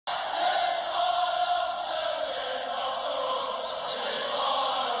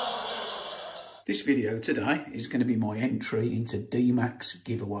This video today is going to be my entry into Dmac's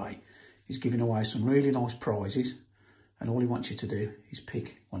giveaway. He's giving away some really nice prizes and all he wants you to do is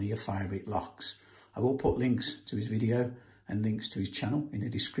pick one of your favourite locks. I will put links to his video and links to his channel in the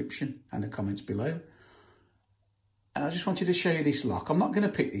description and the comments below. And I just wanted to show you this lock. I'm not going to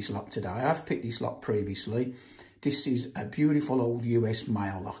pick this lock today. I've picked this lock previously. This is a beautiful old US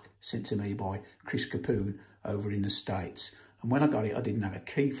mail lock sent to me by Chris Capoon over in the States. And when I got it, I didn't have a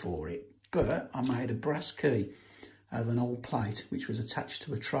key for it. But I made a brass key of an old plate which was attached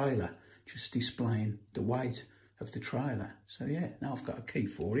to a trailer, just displaying the weight of the trailer. So yeah, now I've got a key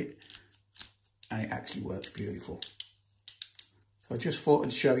for it and it actually works beautiful. So I just thought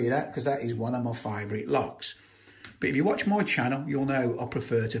I'd show you that because that is one of my favourite locks. But if you watch my channel, you'll know I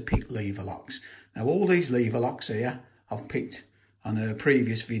prefer to pick lever locks. Now all these lever locks here I've picked on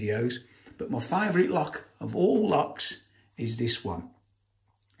previous videos, but my favourite lock of all locks is this one.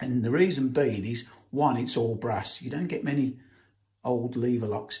 And the reason being is, one, it's all brass. You don't get many old lever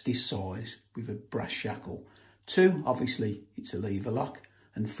locks this size with a brass shackle. Two, obviously, it's a lever lock.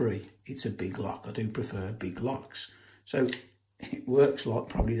 And three, it's a big lock. I do prefer big locks. So it works like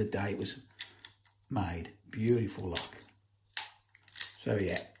probably the day it was made. Beautiful lock. So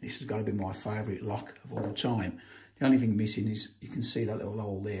yeah, this has got to be my favourite lock of all time. The only thing missing is you can see that little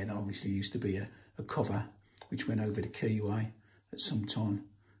hole there. That obviously used to be a cover which went over the keyway at some time.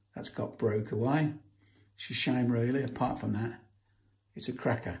 That's got broke away. It's a shame really, apart from that, it's a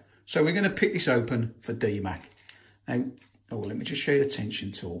cracker. So we're going to pick this open for Dmac. Now, let me just show you the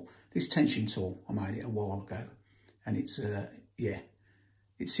tension tool. This tension tool, I made it a while ago. And it's, yeah,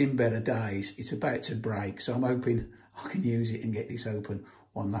 it's in better days. It's about to break, so I'm hoping I can use it and get this open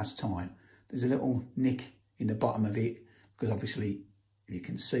one last time. There's a little nick in the bottom of it, because obviously, you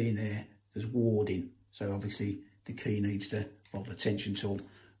can see in there, there's warding. So obviously, the key needs to, well, the tension tool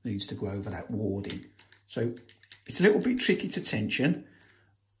needs to go over that warding. So it's a little bit tricky to tension.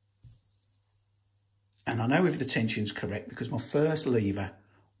 And I know if the tension's correct because my first lever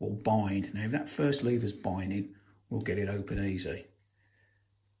will bind. Now if that first lever's binding, we'll get it open easy.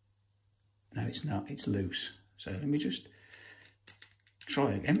 No, it's not, it's loose. So let me just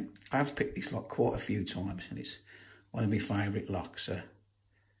try again. I've picked this lock quite a few times and it's one of my favourite locks. So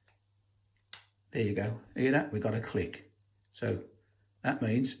there you go. Hear that? We got a click. So that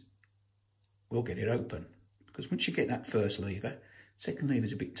means we'll get it open. Because once you get that first lever, second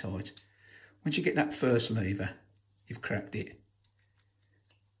lever's a bit tight. Once you get that first lever, you've cracked it.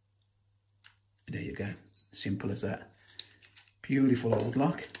 And there you go. Simple as that. Beautiful old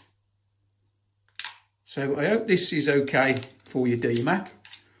lock. So I hope this is okay for your Dmac.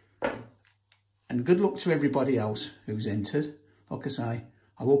 And good luck to everybody else who's entered. Like I say,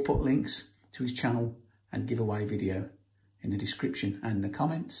 I will put links to his channel and giveaway video in the description and the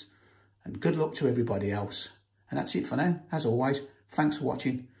comments. And good luck to everybody else. And that's it for now. As always, thanks for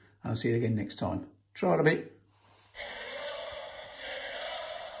watching. And I'll see you again next time. Try it a bit.